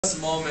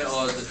small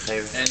me'od,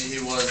 and he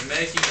was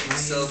making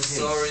himself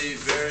sorry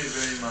very,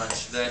 very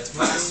much. That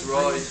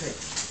Viceroy,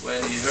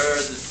 when he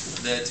heard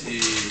that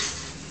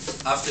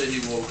after he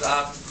woke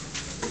up,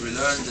 we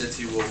learned that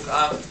he woke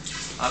up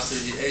after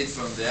he ate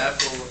from the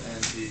apple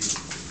and he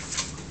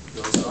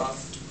goes off.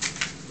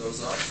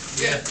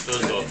 Yeah,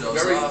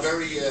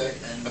 very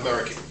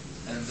American.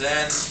 And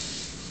then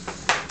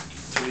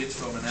to eat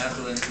from an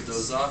apple and to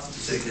doze off, to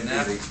take a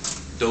nap.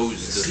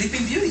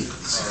 Sleeping Beauty.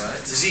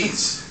 Alright.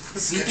 Disease.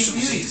 Sleeping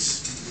Beauty.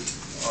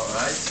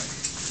 Alright.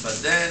 But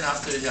then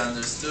after he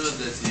understood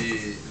that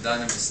he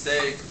done a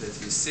mistake, that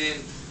he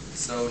sinned,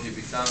 so he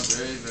becomes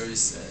very, very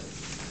sad.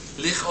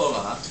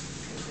 Lichora,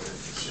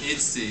 it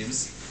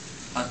seems,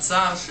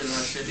 הצער של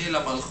השני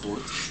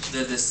למלכות,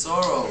 that the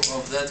sorrow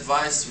of that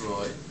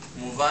viceroy,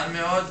 מובן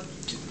מאוד,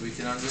 we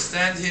can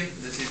understand him,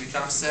 that he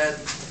becomes sad.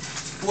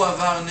 הוא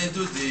עבר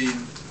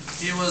נדודים,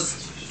 he was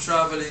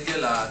traveling a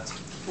lot,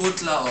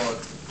 ותלאות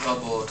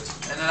רבות,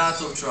 and a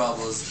lot of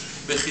troubles,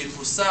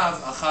 בחיפושיו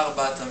אחר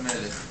בת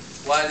המלך,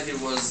 while he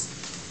was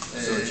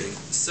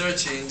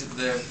searching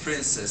the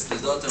princess, the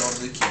daughter of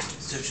the king.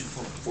 Searching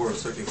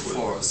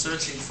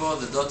for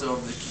the daughter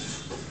of the king.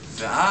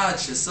 ועד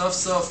שסוף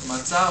סוף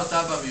מצא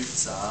אותה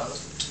במבצר,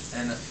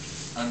 and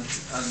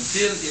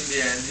until in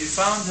the end he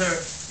found her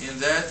in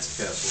that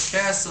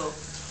castle.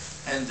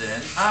 And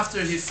then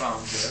after he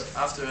found her,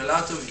 after a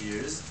lot of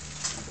years,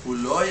 הוא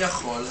לא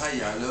יכול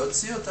היה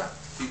להוציא אותה.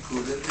 He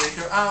couldn't take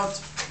her out.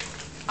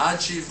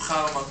 עד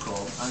שיבחר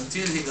מקום,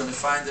 until he gonna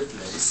find a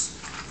place,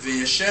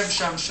 וישב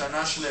שם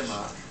שנה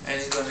שלמה, and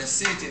he gonna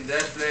sit in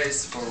that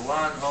place for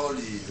one whole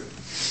year,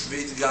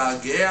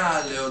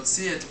 והתגעגע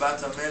להוציא את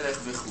בת המלך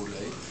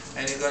וכולי,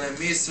 and he's gonna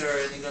miss her,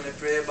 and he's gonna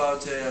pray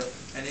about her,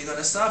 and he's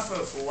gonna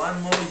suffer for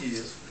one more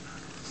year.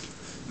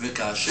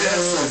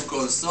 וכאשר סוף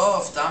כל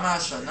סוף, תמה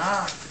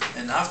השנה,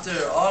 and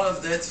after all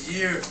of that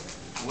year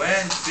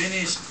went,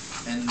 finished,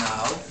 and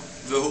now,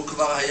 והוא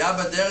כבר היה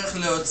בדרך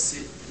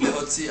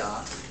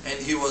להוציאה, and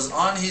he was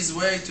on his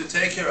way to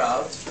take her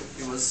out,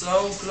 he was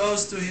so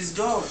close to his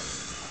goal.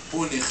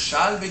 הוא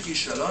נכשל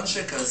בכישלון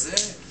שכזה,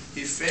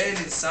 he failed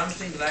in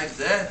something like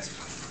that.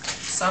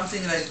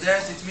 Something like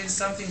that, it means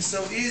something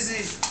so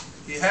easy.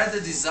 He had a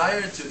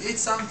desire to eat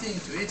something,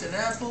 to eat an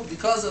apple,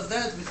 because of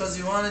that, because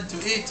he wanted to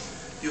eat.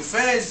 You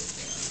failed.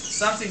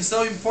 Something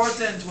so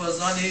important was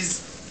on his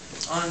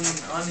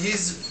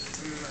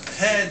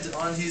head,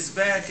 on his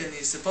back, and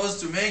he's supposed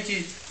to make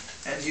it,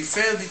 and he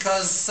failed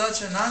because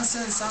such a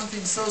nonsense,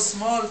 something so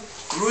small,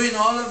 ruined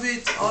all of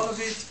it.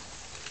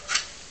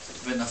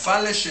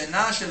 ונפל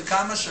לשינה של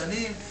כמה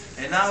שנים,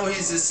 and now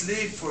he's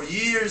asleep for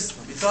years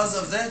because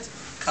of that.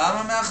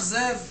 כמה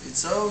מאכזב, it's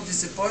so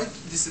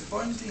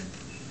disappointing.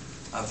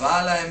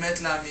 אבל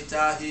האמת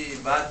לאמיתה היא,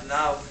 but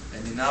now,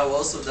 and he now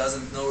also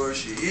doesn't know where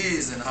she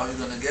is and how you're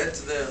going to get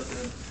there.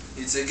 And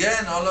it's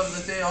again all of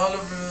the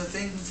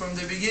thing from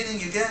the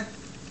beginning again.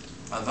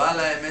 אבל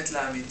האמת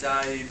לאמיתה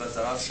היא, but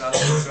Rav Dror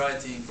is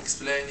writing,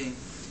 explaining,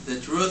 the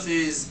truth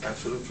is,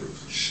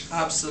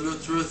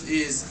 absolute truth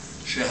is,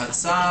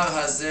 שהצער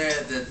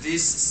הזה, that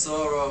this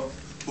sorrow,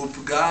 הוא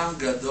פגם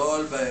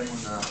גדול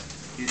באמונה.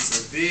 It's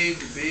a big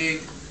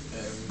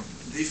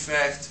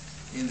defect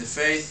in the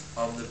faith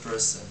of the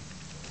person.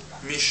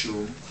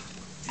 משום,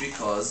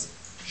 because,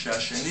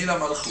 שהשני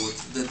למלכות,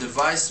 that the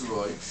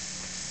viceroy,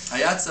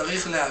 היה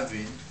צריך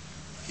להבין,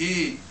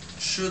 he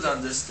should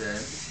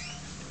understand,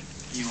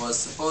 he was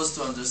supposed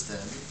to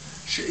understand,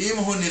 שאם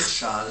הוא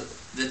נכשל,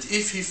 that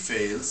if he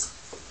fails,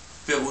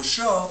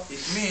 פירושו,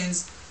 it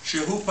means,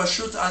 שהוא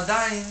פשוט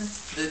עדיין,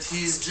 that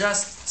he is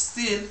just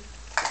still,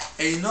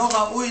 אינו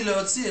ראוי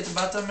להוציא את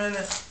בת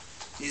המלך.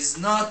 He's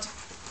not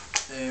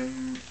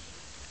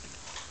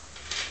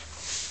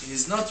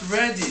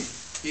ready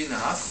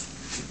enough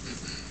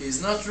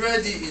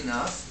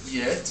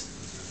yet,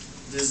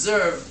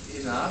 deserve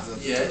enough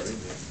yet,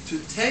 to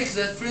take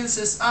that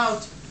princess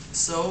out.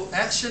 So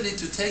actually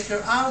to take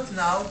her out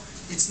now,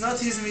 it's not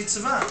his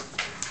mitzvah.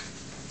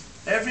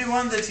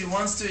 Everyone that he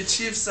wants to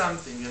achieve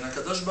something, and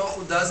HaKadosh Baruch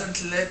Hu doesn't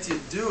let you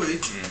do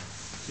it,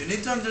 you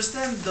need to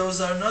understand those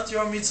are not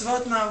your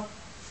mitzvot now.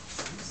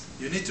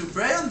 You need to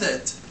pray on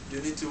that. You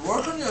need to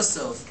work on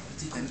yourself.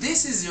 And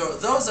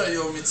those are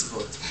your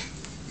mitzvot.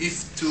 If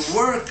to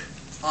work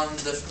on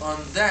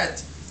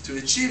that, to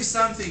achieve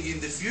something in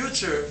the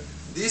future,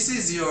 this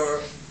is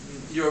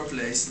your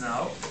place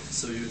now.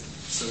 So you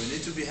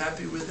need to be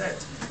happy with that.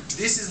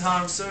 This is how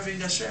I'm serving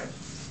HaShem.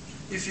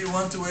 If you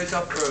want to wake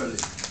up early,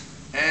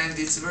 and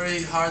it's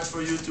very hard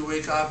for you to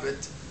wake up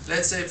at,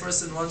 let's say a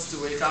person wants to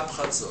wake up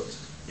Chatzot.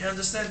 You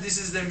understand? This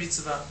is the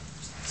mitzvah.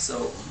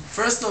 So,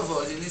 first of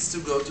all, he needs to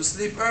go to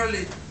sleep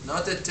early,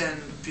 not at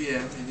 10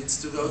 p.m. He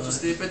needs to go to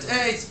sleep at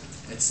 8,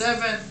 at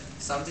 7,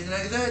 something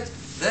like that.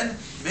 Then,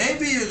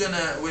 maybe you're going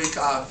to wake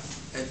up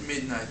at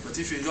midnight. But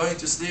if you're going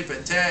to sleep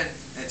at 10,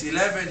 at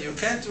 11, you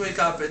can't wake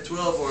up at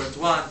 12 or at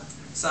 1,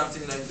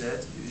 something like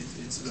that.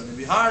 It's going to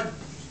be hard.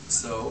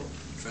 So,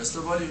 first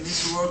of all, you need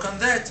to work on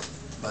that.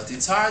 But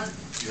it's hard.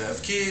 You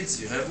have kids,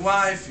 you have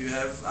wife, you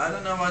have, I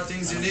don't know what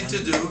things you need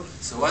to do.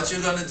 So what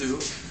you're going to do?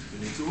 You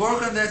You need to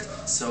work on that.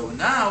 So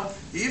now,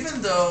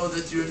 even though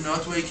that you're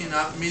not waking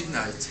up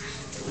midnight,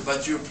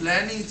 but you're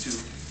planning to,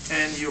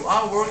 and you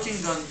are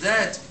working on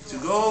that to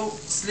go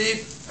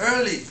sleep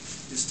early,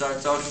 you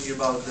start talking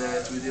about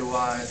that with your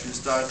wife, you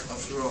start,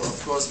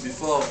 of course,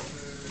 before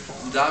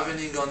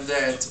davening on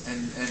that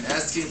and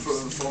asking for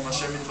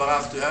HaShem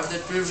Yitbarach to have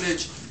that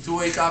privilege to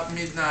wake up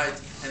midnight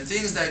and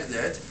things like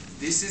that.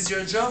 This is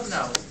your job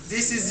now.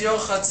 This is your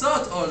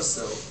chatzot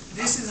also.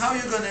 This is how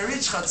you're going to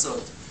reach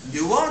chatzot.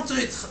 You won't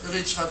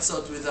reach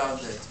chatzot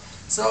without that.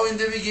 So in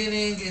the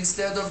beginning,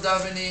 instead of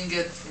davening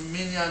at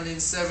minyan in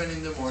 7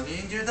 in the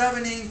morning, you're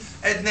davening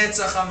at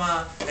Netzach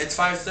Hama, at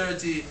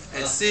 5:30,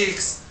 at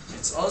 6.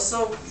 It's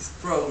also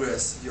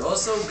progress. You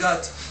also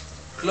got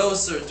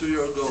closer to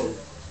your goal.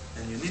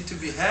 And you need to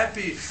be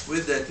happy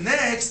with that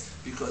next,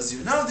 because you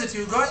know that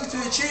you're going to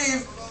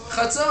achieve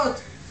chatzot.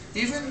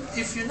 Even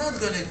if you're not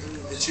going to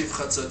achieve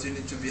chatzot, you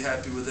need to be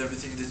happy with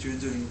everything that you're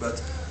doing. But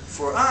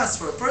for us,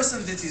 for a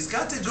person that has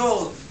got a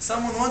goal,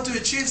 someone want to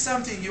achieve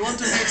something, you want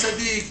to be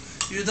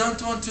tzaddik, you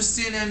don't want to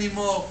sin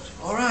anymore,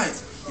 alright,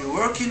 you're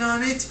working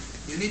on it,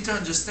 you need to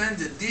understand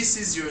that this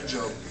is your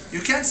job.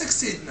 You can't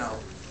succeed now.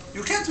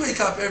 You can't wake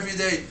up every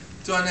day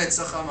to a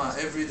Netzach Hama,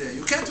 every day.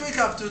 You can't wake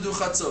up to do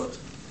chatzot.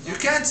 You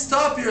can't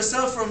stop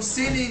yourself from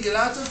sinning a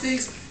lot of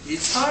things.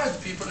 It's hard.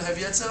 People have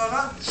Yetzer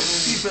Hara.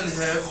 People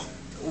have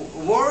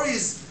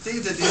worries,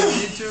 things that they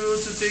need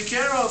to take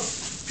care of.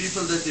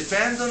 People that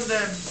depend on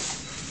them.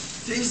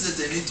 Things that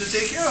they need to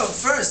take care of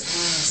first.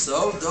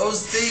 So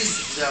those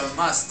things, they are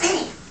must.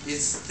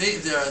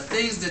 There are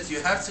things that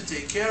you have to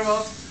take care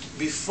of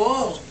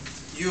before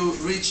you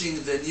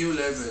reaching the new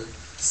level.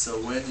 So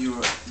when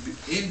you're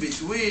in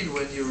between,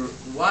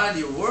 while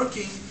you're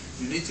working,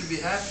 you need to be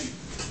happy.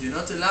 You're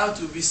not allowed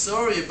to be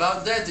sorry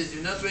about that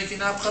you're not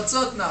waking up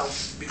chatzot now,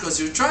 because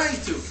you're trying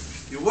to.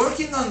 You're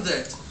working on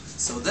that.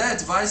 So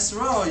that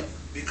Viceroy,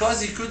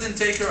 because he couldn't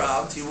take her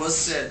out, he was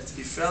sad.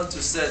 He fell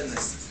to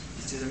sadness.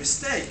 It is a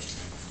mistake.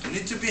 You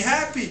need to be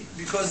happy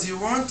because you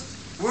weren't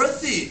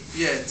worthy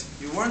yet.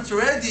 You weren't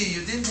ready.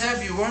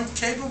 You weren't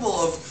capable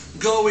of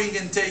going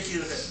and taking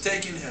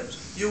her.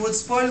 You would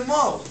spoil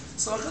more.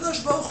 So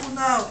HaKadosh Baruch Hu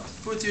now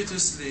put you to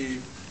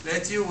sleep.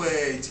 Let you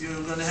wait.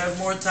 You're going to have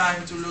more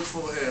time to look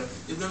for her.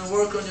 You're going to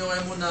work on your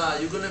emunah.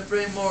 You're going to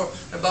pray more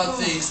about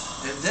things.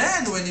 And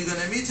then when you're going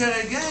to meet her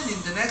again,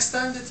 in the next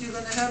time that you're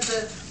going to have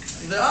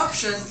the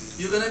option,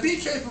 you're going to be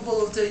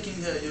capable of taking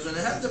her. You're going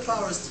to have the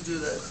powers to do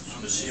that.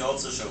 But she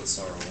also showed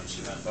sorrow when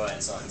she went by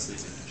and saw him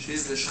sleeping.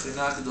 She's the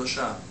Shekhinah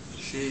Kedosha.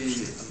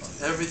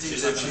 Everything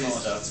she's that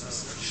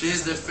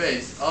she's the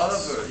faith. All of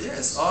her,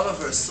 yes, all of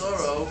her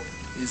sorrow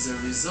is a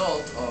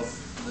result of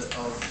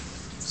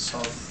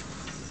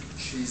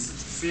she's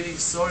feeling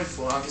sorry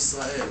for Am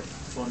Yisrael,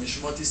 for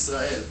Nishmot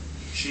Israel.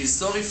 She's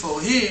sorry for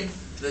him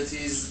that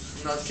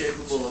he's not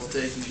capable of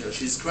taking her.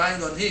 She's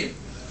crying on him.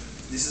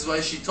 This is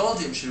why she told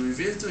him, she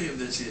revealed to him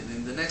that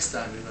in the next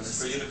time you're going to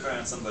see. For you to cry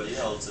on somebody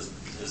else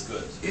is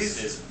good.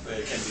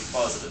 It can be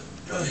positive.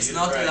 It's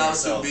not allowed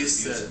to be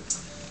said.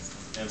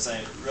 You know what I'm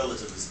saying?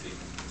 Relatively speaking.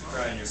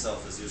 Crying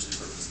yourself is usually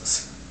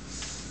purposeless.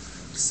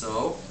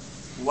 So,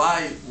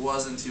 why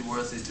wasn't he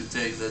worthy to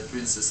take that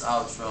princess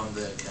out from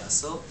the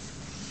castle?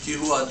 כי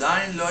הוא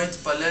עדיין לא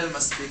התפלל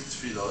מספיק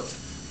תפילות,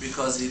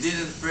 because he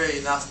didn't pray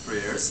enough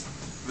prayers,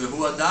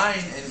 והוא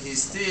עדיין, and he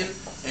still,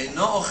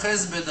 אינו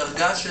אוחז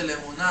בדרגה של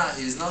אמונה,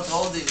 he is not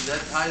holding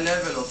that high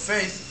level of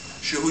faith,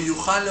 שהוא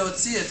יוכל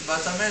להוציא את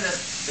בת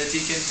המלך, that he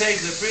can take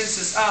the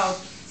princess out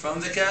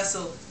from the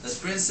castle. That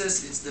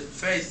princess, it's the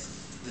faith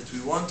that we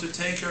want to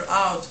take her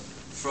out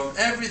from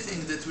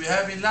everything that we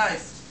have in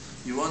life.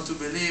 You want to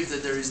believe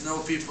that there is no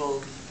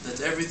people,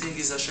 that everything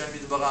is HaShem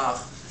Yitbarach,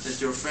 that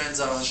your friends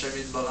are HaShem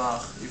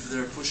Yitbarach. If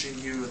they're pushing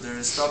you,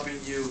 they're stopping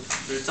you,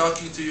 they're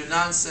talking to you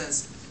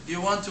nonsense, you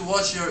want to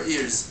watch your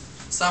ears.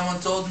 Someone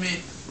told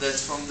me that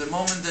from the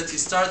moment that he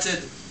started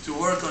to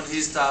work on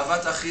his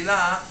Ta'avat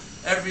Achila,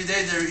 every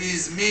day there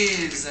is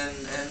meals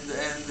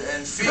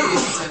and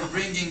feasts and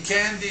bringing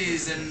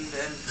candies and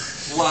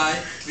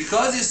why?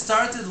 Because he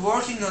started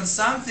working on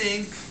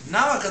something.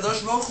 Now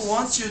HaKadosh Baruch Hu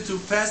wants you to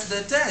pass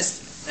the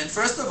test. And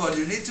first of all,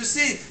 you need to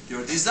see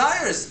your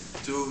desires,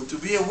 to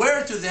be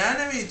aware to the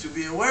enemy, to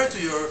be aware to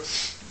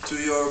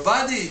your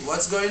body,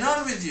 what's going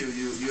on with you.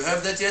 You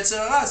have that Yetzer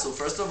Hara, so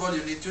first of all,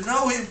 you need to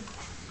know him.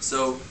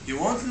 So you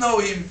won't know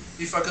him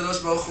if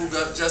HaKadosh Baruch Hu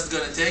just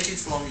going to take it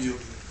from you.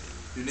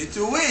 You need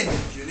to win.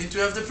 You need to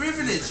have the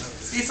privilege.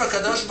 If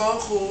HaKadosh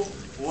Baruch Hu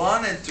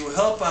wanted to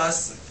help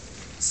us,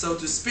 so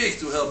to speak,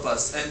 to help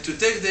us, and to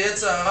take the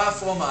Yetzer Hara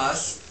from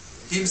us,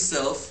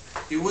 himself,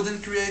 he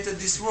wouldn't create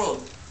this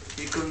world.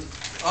 He could,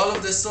 all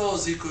of the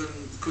souls, he could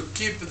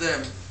keep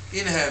them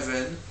in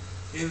heaven,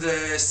 in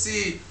the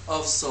sea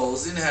of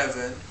souls in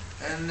heaven,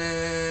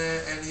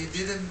 and he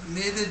didn't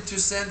needed to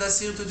send us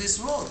here to this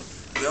world.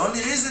 The only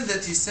reason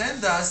that he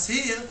sent us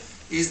here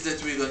is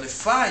that we're going to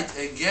fight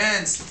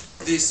against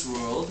this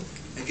world,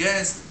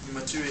 against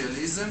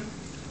materialism,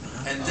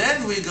 and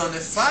then we're going to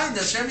find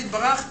HaShem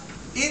Yitbarach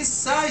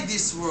inside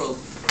this world.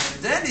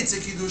 And then it's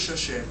a Kiddush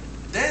Hashem.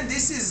 Then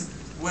this is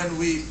when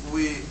we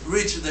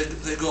reach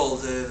the goal,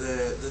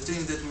 the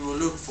thing that we will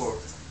look for.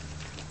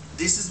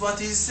 This is what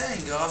he's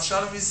saying. Rav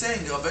Shalom is saying.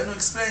 Rabbeinu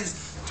explains,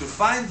 to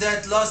find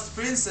that lost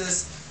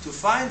princess, to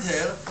find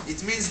her,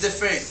 it means the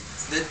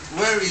faith. That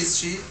where is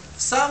she?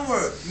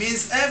 Somewhere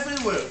means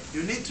everywhere.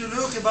 You need to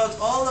look about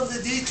all of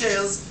the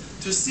details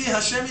to see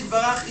HaShem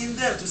Yitbarach in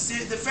there, to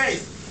see the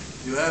faith.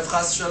 You have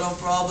Chas Shalom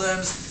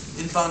problems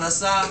in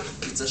Parnasa,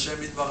 it's HaShem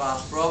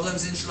Yitbarach.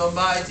 Problems in Shlom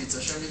Bayit, it's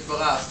HaShem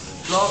Yitbarach.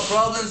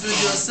 Problems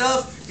with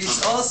yourself,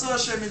 it's also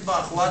HaShem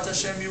Yitbarach. What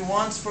HaShem you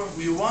want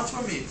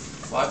from me?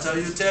 What are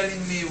you telling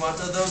me? What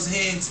are those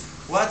hints?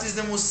 What is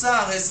the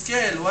Musar,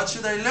 Heskel? What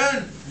should I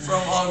learn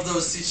from all of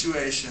those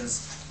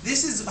situations?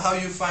 This is how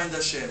you find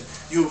Hashem.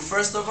 You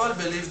first of all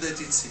believe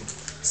that it's Him.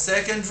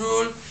 Second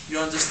rule, you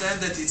understand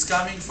that it's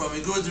coming from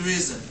a good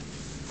reason.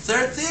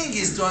 Third thing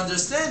is to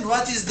understand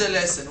what is the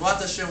lesson,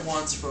 what Hashem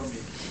wants from me.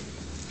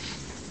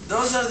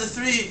 Those are the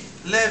three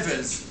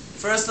levels.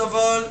 First of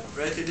all,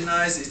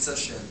 recognize it's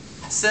Hashem.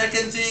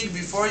 Second thing,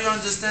 before you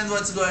understand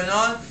what's going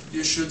on,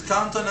 you should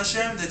count on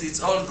Hashem that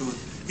it's all good.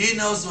 He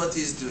knows what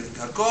He's doing.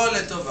 Hakol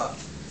letova.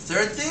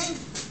 Third thing,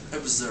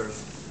 observe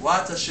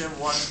what Hashem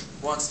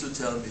wants to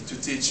tell me, to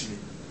teach me.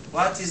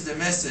 What is the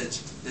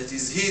message that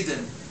is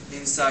hidden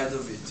inside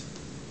of it?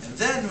 And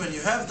then when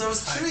you have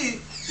those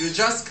three, you're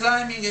just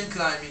climbing and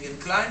climbing and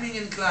climbing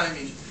and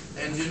climbing,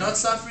 and you're not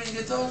suffering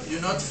at all.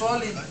 You're not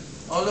falling.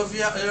 All of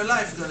your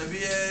life is going to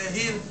be a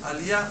hill,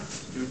 aliyah.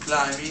 You're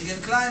climbing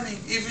and climbing.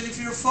 Even if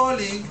you're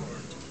falling,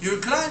 you're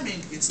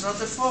climbing. It's not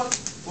a fall.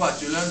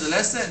 What? You learned the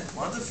lesson?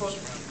 Wonderful.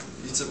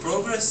 It's a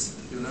progress.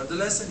 You learned the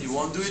lesson. You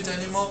won't do it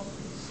anymore.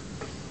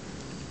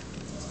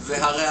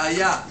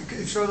 והראיה.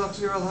 אפשר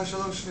להחזיר על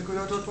השלוש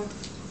נקודות עוד פעם?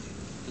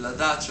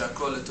 לדעת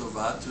שהכל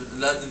לטובה,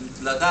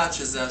 לדעת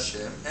שזה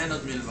השם, אין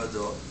עוד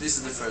מלבדו, this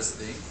is the first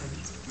thing,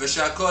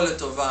 ושהכל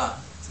לטובה,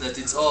 that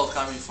it's all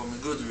coming from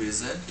a good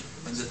reason,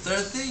 and the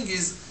third thing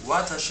is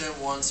what Hashem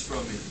wants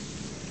from me.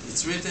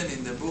 It's written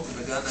in the book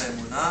בגן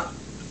האמונה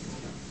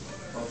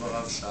of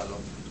Rav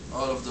Shalom,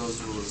 all of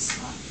those rules.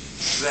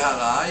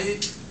 והראיה היא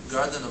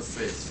garden of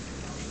faith.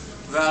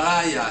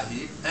 והראיה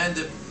היא, and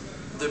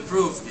the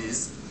proof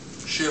is,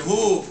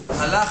 שהוא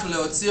הלך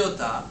להוציא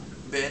אותה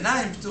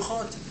בעיניים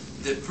פתוחות.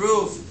 The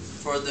proof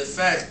for the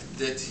fact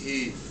that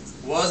he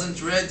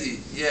wasn't ready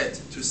yet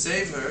to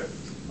save her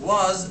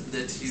was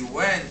that he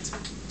went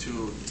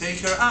to take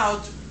her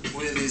out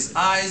with his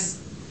eyes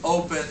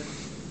open.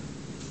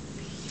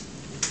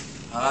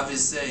 Harav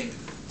is saying,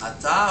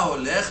 אתה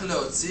הולך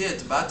להוציא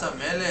את בת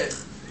המלך,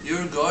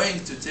 you're going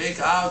to take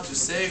out to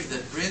save the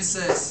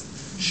princess,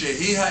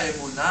 שהיא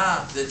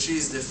האמונה, that she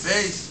is the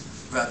faith,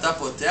 ואתה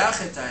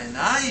פותח את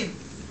העיניים,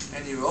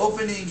 and you're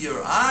opening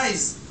your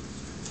eyes,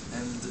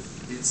 and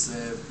it's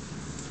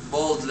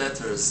bold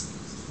letters.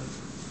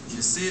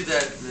 You see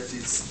that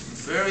it's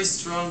a very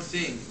strong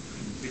thing,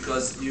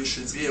 because you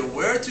should be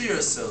aware to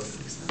yourself.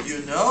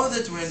 You know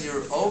that when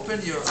you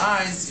open your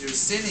eyes, you're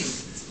sinning.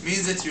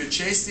 Means that you're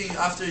chasing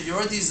after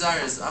your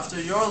desires, after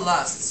your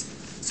lusts.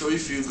 So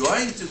if you're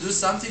going to do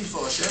something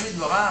for Hashem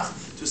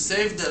Yitbarach, to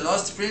save the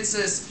lost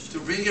princess, to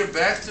bring her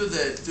back to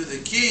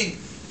the king,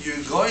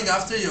 you're going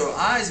after your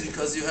eyes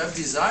because you have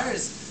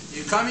desires.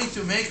 You're coming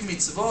to make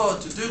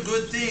mitzvot, to do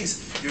good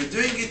things. You're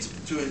doing it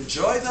to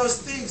enjoy those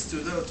things,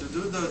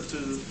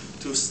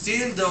 to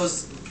steal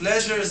those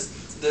pleasures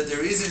that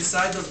there is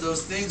inside of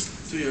those things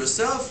to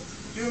yourself.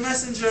 You're a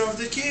messenger of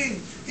the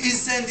king.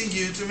 He's sending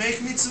you to make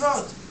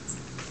mitzvot.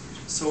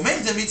 So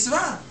make the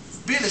mitzvah.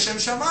 Be l'shem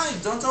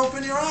shamayim. Don't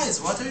open your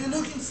eyes. What are you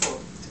looking for?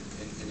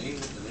 In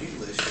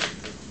English,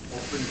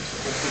 open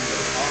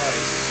your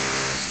eyes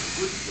is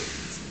a good thing.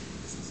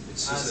 It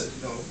says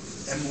that,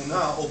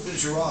 emunah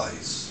opens your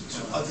eyes to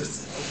other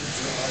things. Opens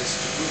your eyes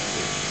to good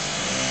things.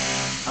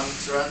 I'm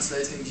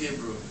translating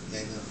Hebrew.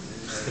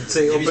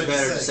 Say maybe it's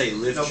better to say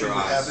lift your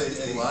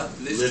eyes. What?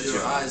 Lift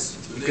your eyes.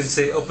 You can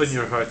say open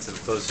your hearts and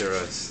close your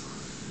eyes.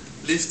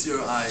 Lift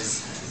your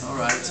eyes.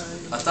 Alright.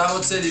 אתה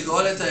רוצה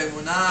לגאול את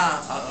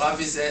האמונה, הרב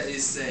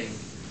is saying.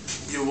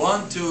 You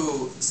want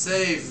to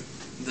save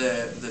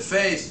the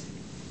faith,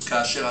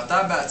 כאשר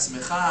אתה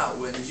בעצמך,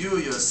 when you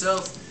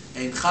yourself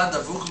אינך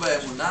דבוק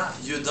באמונה,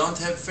 you don't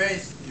have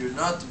faith, you're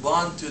not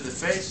born to the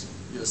faith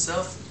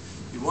yourself.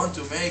 You want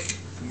to make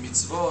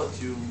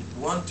mitzvot, you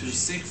want to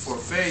seek for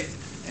faith,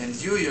 and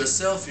you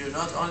yourself, you're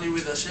not only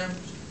with Hashem,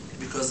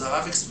 because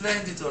Rav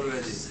explained it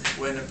already.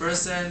 When a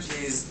person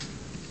is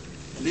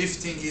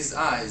lifting his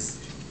eyes,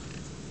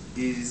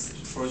 is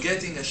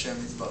forgetting Hashem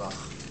Yitbarach.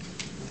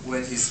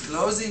 When he's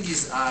closing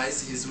his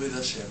eyes, he's with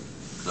Hashem.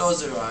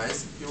 Close your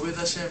eyes, you're with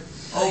Hashem.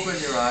 Open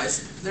your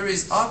eyes, there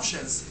is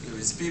options. There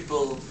is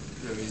people,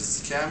 there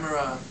is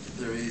camera,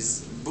 there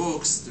is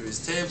books, there is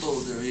table,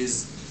 there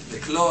is the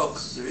clock,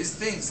 there is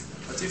things.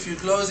 But if you're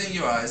closing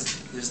your eyes,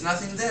 there's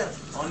nothing there.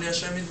 Only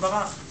Hashem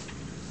Yitbarach.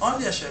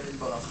 Only Hashem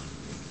Yitbarach.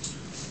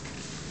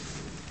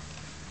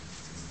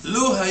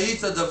 Lu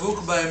hayita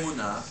davuk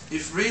ba'emunah,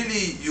 if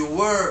really you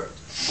were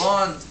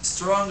bound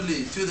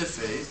strongly to the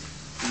faith,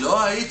 lo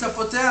hayita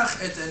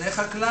poteach et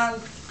enecha klal,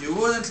 you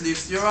wouldn't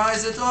lift your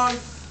eyes at all.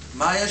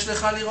 מה יש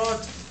לך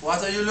לראות?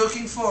 What are you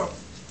looking for?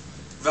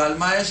 ועל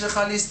מה יש לך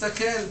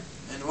להסתכל?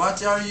 And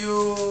what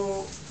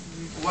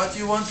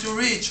you want to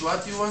reach?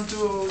 What you want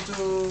to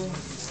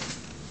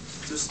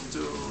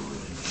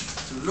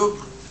look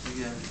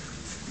again?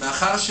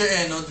 מאחר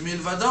שאין עוד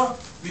מלבדו,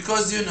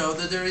 because you know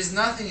that there is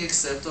nothing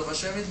except of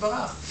HaShem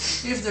Yitbarach.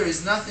 If there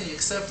is nothing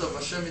except of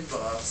HaShem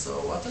Yitbarach, so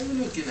what are you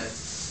looking at?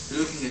 You're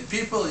looking at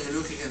people, you're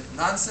looking at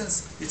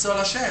nonsense, it's all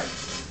HaShem.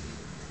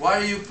 Why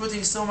are you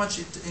putting so much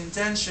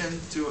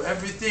intention to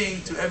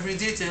everything, to every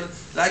detail,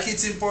 like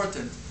it's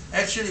important?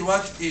 Actually,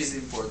 what is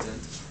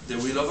important? The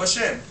will of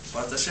HaShem.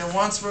 What HaShem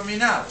wants from me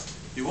now.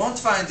 You won't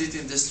find it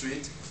in the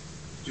street.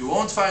 You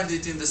won't find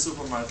it in the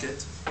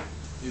supermarket.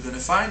 You're going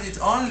to find it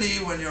only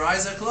when your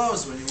eyes are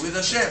closed, when you're with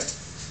HaShem.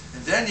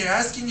 And then you're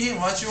asking Him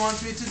what you want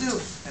me to do.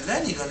 And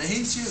then He's going to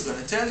hint you, going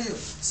to tell you.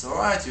 So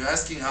alright, you're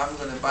asking how I'm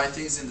going to buy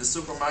things in the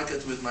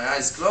supermarket with my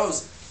eyes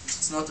closed.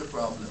 It's not a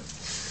problem.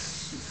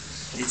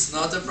 It's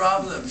not a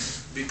problem,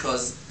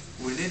 because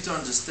we need to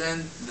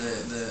understand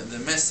the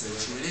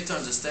message. We need to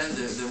understand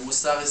the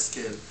Musar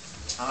scale.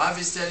 Harav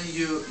is telling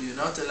you, you're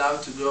not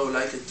allowed to go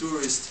like a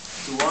tourist,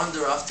 to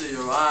wander after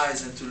your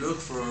eyes and to look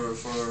for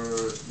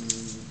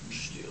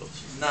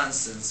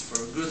nonsense, for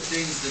good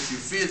things that you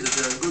feel that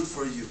they are good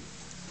for you.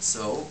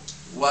 So,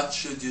 what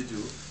should you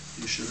do?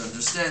 You should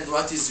understand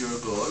what is your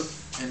goal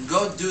and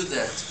go do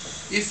that.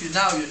 If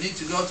now you need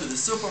to go to the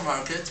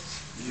supermarket,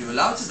 you're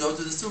allowed to go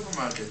to the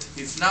supermarket.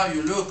 If now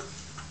you look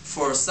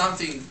for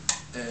something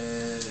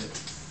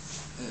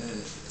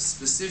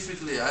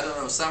specifically, I don't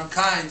know, some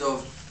kind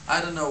of, I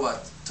don't know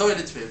what,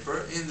 toilet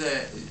paper,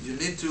 you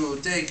need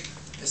to take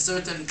a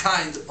certain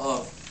kind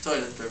of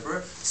toilet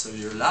paper, so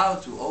you're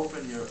allowed to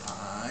open your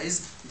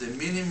eyes, the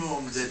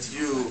minimum that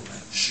you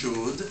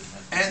should,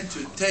 and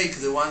to take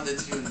the one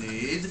that you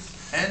need,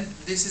 and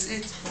this is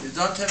it. You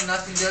don't have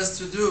nothing else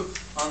to do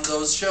on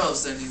those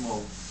shelves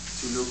anymore.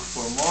 To look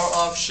for more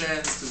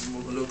options, to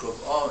look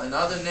of all and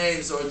other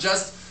names, or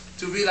just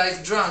to be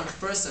like drunk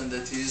person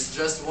that is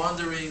just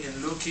wandering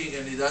and looking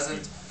and he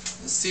doesn't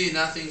see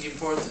nothing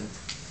important.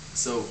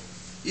 So,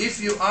 if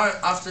you are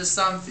after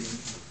something,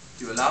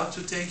 you're allowed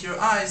to take your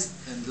eyes,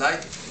 and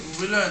like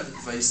we learned,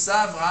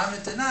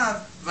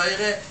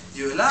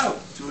 you're allowed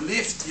to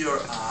lift your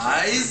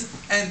eyes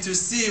and to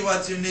see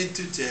what you need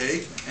to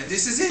take, and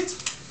this is it.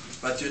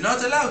 But you're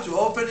not allowed to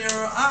open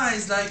your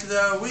eyes like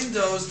the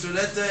windows to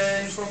let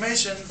the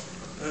information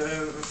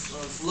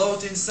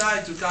float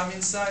inside, to come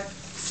inside.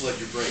 Flood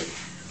your brain.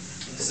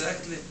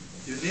 Exactly.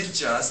 You need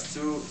just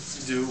to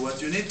do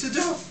what you need to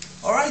do.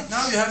 Alright,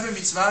 now you have a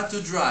mitzvah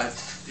to drive.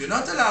 You're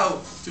not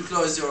allowed to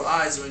close your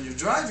eyes when you're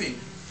driving.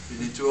 You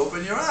need to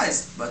open your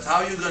eyes. But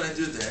how are you going to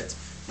do that?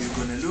 You're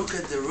going to look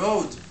at the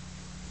road.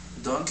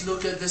 Don't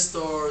look at the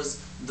stores.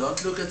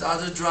 Don't look at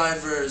other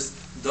drivers.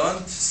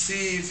 Don't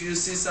see if you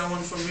see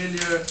someone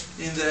familiar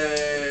in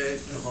the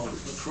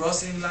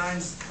crossing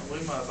lines.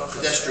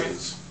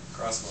 Pedestrians.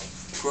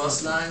 Crosswalk.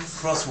 Cross lines.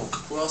 Crosswalk.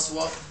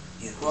 Crosswalk.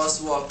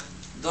 Crosswalk.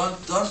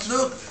 Don't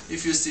look.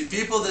 If you see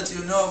people that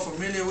you know,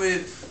 familiar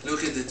with,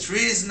 look at the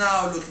trees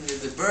now, looking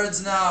at the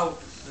birds now.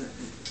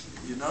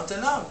 You're not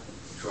allowed.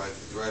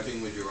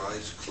 Driving with your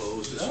eyes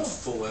closed No.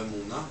 is full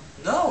emunah.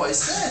 No, I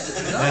said,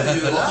 no,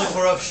 you're allowed.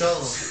 for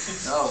Avshalom.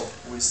 No,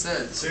 we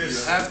said, you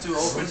have to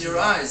open your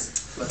eyes,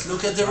 but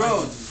look at the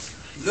road.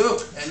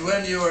 Look, and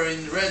when you are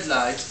in red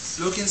light,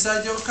 look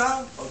inside your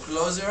car, or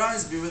close your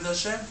eyes, be with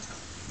Hashem.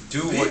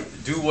 Do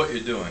what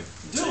you're doing.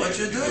 Do what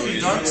you're doing,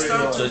 don't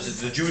start. So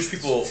the Jewish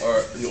people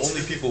are the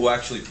only people who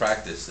actually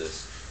practice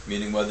this.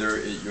 Meaning whether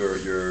you're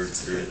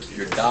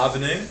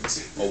davening,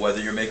 or whether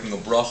you're making a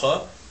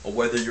bracha, or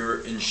whether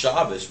you're in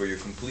Shabbos, where you're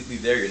completely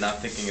there, you're not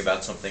thinking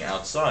about something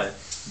outside.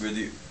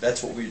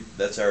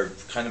 That's our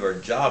kind of our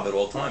job at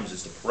all times,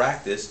 is to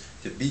practice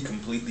to be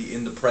completely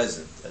in the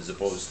present, as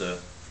opposed to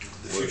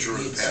The future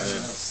of the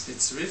past.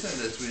 It's written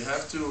that we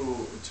have to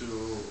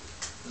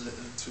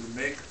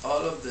make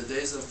all of the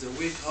days of the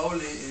week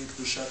holy in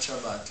Kedushat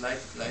Shabbat, like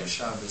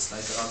Shabbos,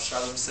 like Rav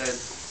Shalom said.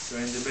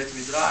 You're in the Bet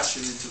Midrash,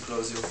 you need to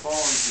close your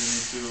phones, you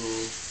need to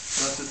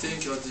not to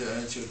think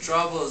about your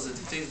troubles, the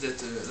things that,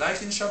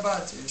 like in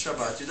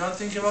Shabbat, you don't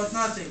think about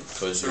nothing.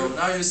 So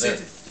now you sit,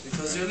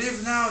 because you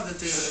live now that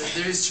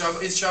there is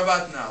Shabbat, it's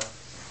Shabbat now.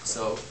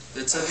 So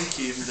the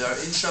tzaddikim, they are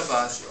in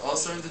Shabbat,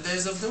 also in the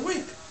days of the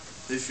week.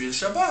 They feel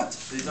Shabbat.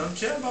 They don't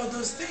care about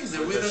those things.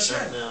 They're with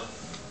Hashem.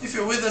 If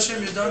you're with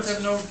Hashem, you don't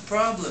have no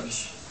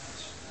problems.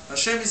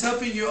 Hashem is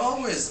helping you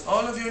always.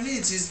 All of your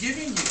needs He's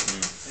giving you.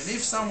 And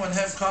if someone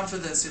have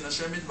confidence in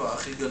Hashem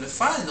Yitbarach, he's going to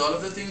find all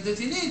of the things that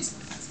he needs.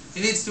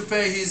 He needs to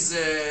pay his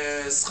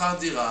schar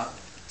dira,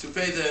 to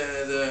pay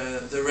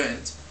the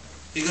rent.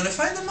 He's going to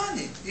find the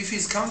money. If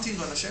he's counting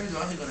on Hashem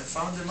Yitbarach, he's going to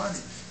find the money.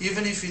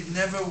 Even if he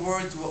never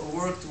worked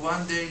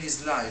one day in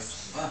his life.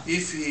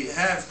 If he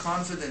have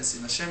confidence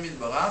in Hashem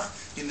Yitbarach,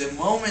 in the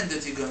moment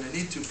that he's going to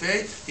need to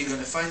pay, he's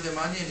going to find the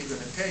money and he's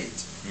going to pay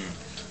it.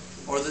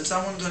 Or that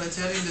someone's going to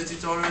tell him that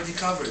it's already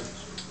covered.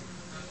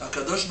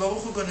 HaKadosh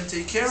Baruch Hu gonna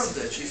take care of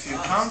that. If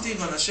you're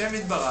counting on Hashem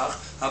Yitbarach,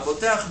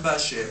 Habotech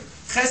B'Hashem,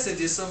 Chesed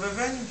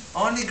Yisovevenu,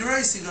 only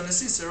grace you're gonna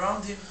see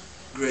surround him.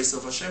 Grace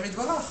of Hashem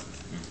Yitbarach.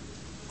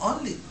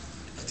 Only.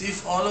 But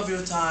if all of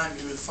your time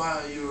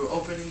you're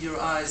opening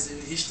your eyes in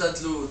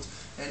Hishtadlut,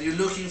 and you're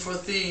looking for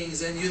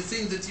things, and you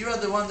think that you are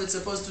the one that's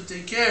supposed to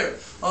take care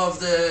of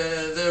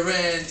the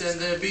rent and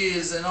the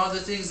bills and all the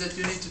things that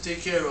you need to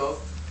take care of,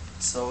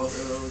 so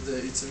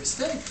it's a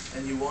mistake,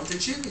 and you won't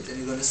achieve it, and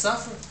you're going to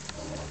suffer.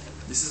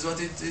 This is what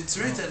it's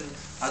written.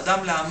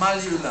 Adam la'amal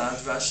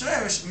yulad,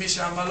 v'ashrei mi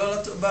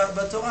she'amalo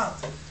b'Torah.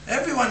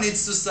 Everyone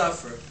needs to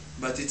suffer,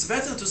 but it's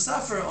better to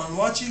suffer on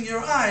watching your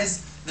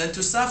eyes than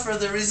to suffer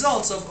the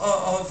results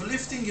of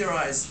lifting your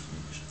eyes.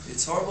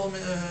 It's horrible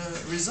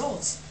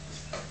results.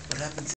 What happens?